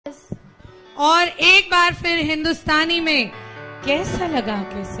और एक बार फिर हिंदुस्तानी में कैसा लगा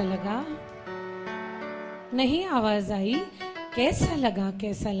कैसा लगा, नहीं आवाज आई, कैसा लगा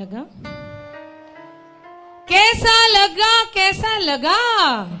कैसा लगा, कैसा लगा कैसा लगा।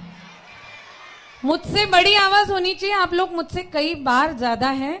 मुझसे बड़ी आवाज होनी चाहिए, आप लोग मुझसे कई बार ज्यादा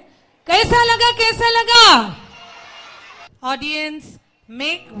हैं। कैसा लगा कैसा लगा। Audience,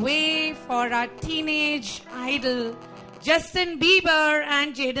 make way for our teenage idol Justin Bieber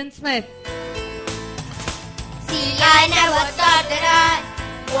and Jaden Smith. See, I never thought that I'd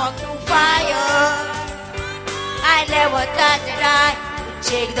walk through fire. I never thought that I would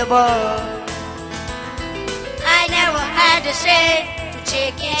take the ball. I never had to say to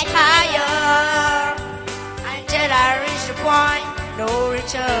take it higher until I reached the point, no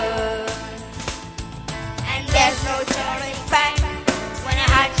return. And there's no turning back when I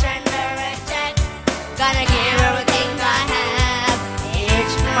had under attack. Gonna give everything I have.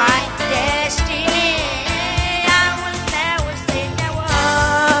 It's my destiny. I will never say never.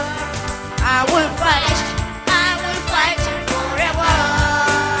 I will fight it forever.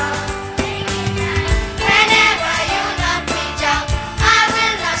 Whenever you knock me down, I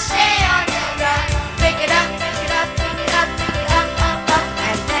will not stay on the ground. Pick it up, pick it up, pick it up, pick it up, up, up.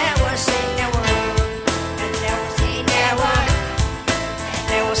 And never say never. And never say never. And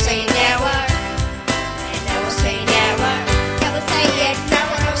never say never. And never say never. Never say it,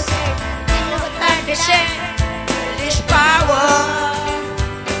 never, never say it. Never thought to say this power.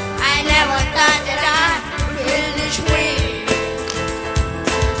 I never thought that I would feel this way.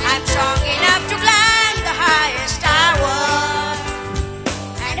 I'm strong enough to climb the highest tower,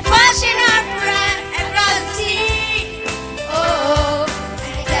 and fast enough to run across the sea. Oh,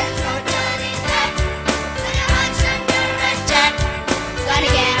 and there's no turning back when I watch under attack. Gonna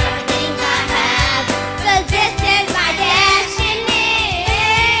get everything I have, 'cause this is my destiny.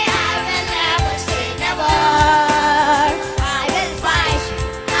 I will never say never. I will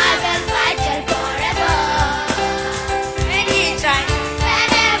fight till forever. Anytime,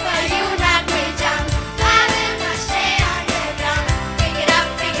 whenever you knock me down, I will not stay on the ground. Pick it up,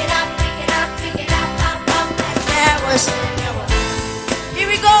 pick it up, pick it up, pick it up, up, up. And never say never. Here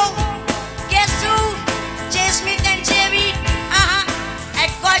we go. Guess who? J. Smith and JB. At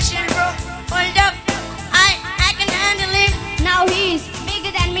caution, bro. Hold up. I can handle it. Now he's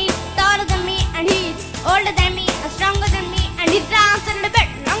bigger than me, taller than me, and he's older than me, stronger than me, and he dance a little bit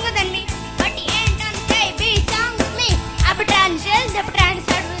longer than me. But he ain't gonna say be strong with me. I put on shell, they put on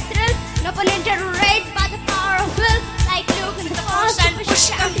start with thrill. No polluted rate by the power of will. Like Luke in the force and push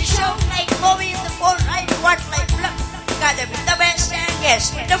come to show. Like Bobby in the force, right? What like luck? Gotta be the best and yes,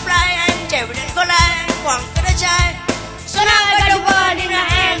 to fly and David and Goliath, one for the giant. So now I got the world in our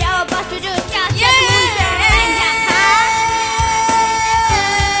hand. Our boss to do just like who's the hand.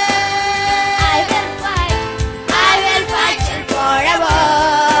 I will fight till forever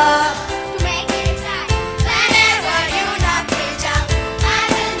to make it right. Whenever you knock me down, I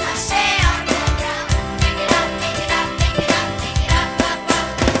will not stay on the ground. Pick it up, pick it up, pick it up, pick it up, up, up.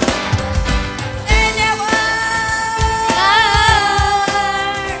 Say never.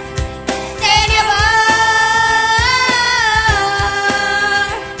 Say never.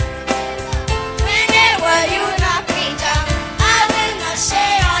 Whenever you knock me down, I will not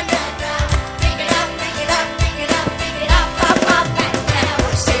stay on the ground. Pick it up, pick it up, pick it up, pick it up, up, up. And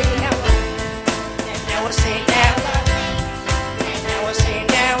never say never. And never say never. And never say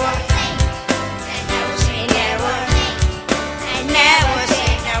never. And never say never.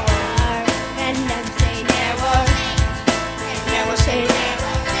 And never say never. And never say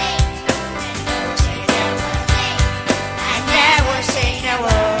never. And never say never. And never say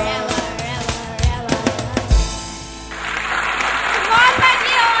never. Come on, my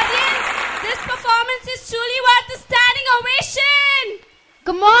dear audience, this performance is truly worth the standing ovation.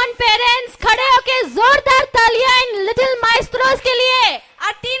 Come on parents, खड़े होके जोरदार तालियां इन little maestros के लिए.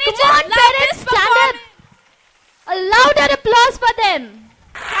 Our Come teenagers on love parents, this stand up. performance. A louder applause for them.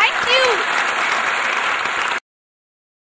 Thank you.